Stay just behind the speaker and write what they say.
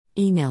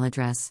Email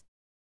address.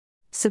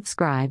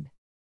 Subscribe.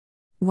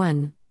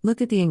 1.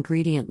 Look at the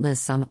ingredient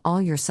lists on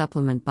all your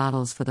supplement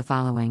bottles for the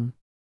following.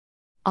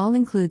 All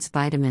includes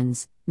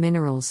vitamins,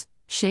 minerals,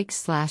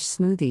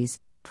 shakes/smoothies,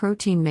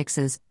 protein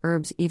mixes,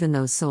 herbs, even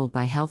those sold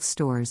by health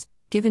stores,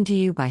 given to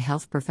you by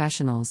health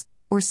professionals,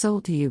 or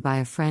sold to you by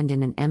a friend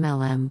in an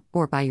MLM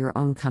or by your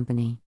own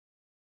company.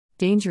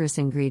 Dangerous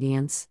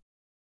ingredients.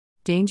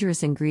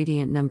 Dangerous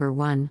ingredient number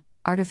 1,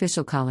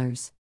 artificial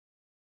colors.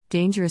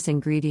 Dangerous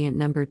ingredient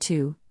number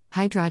 2,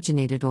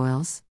 hydrogenated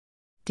oils.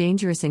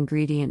 Dangerous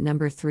ingredient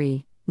number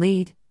 3,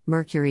 lead,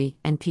 mercury,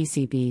 and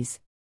PCBs.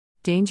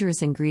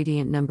 Dangerous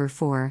ingredient number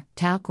 4,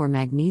 talc or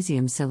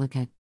magnesium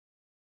silicate.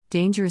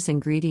 Dangerous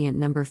ingredient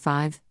number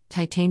 5,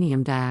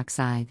 titanium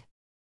dioxide.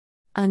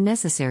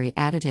 Unnecessary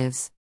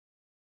additives.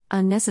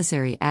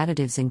 Unnecessary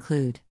additives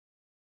include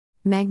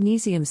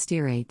magnesium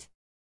stearate,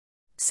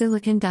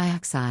 silicon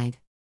dioxide,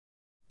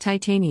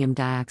 titanium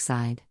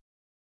dioxide,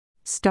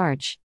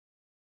 starch,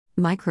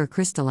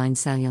 microcrystalline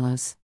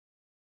cellulose,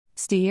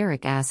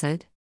 stearic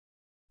acid,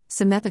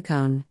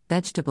 simethicone,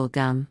 vegetable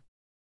gum,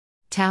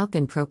 talc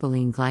and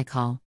propylene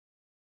glycol.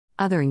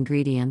 Other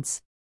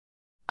ingredients.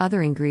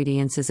 Other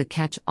ingredients is a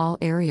catch-all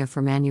area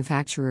for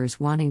manufacturers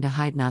wanting to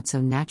hide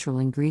not-so-natural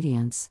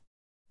ingredients.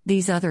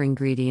 These other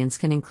ingredients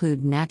can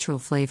include natural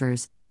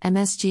flavors,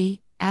 MSG,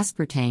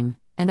 aspartame,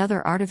 and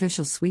other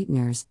artificial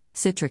sweeteners,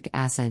 citric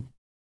acid.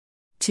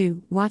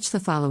 2. Watch the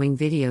following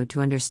video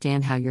to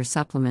understand how your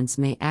supplements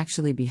may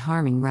actually be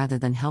harming rather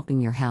than helping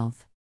your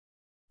health.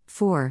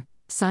 4.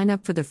 Sign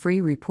up for the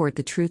free report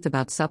The Truth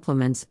About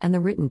Supplements and the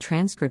written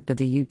transcript of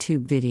the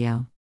YouTube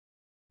video.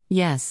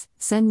 Yes,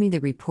 send me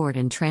the report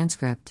and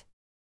transcript.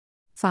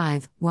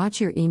 5. Watch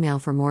your email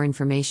for more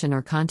information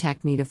or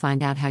contact me to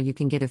find out how you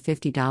can get a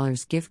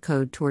 $50 gift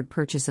code toward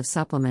purchase of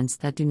supplements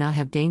that do not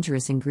have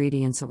dangerous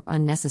ingredients or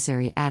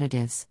unnecessary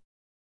additives.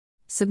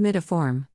 Submit a form.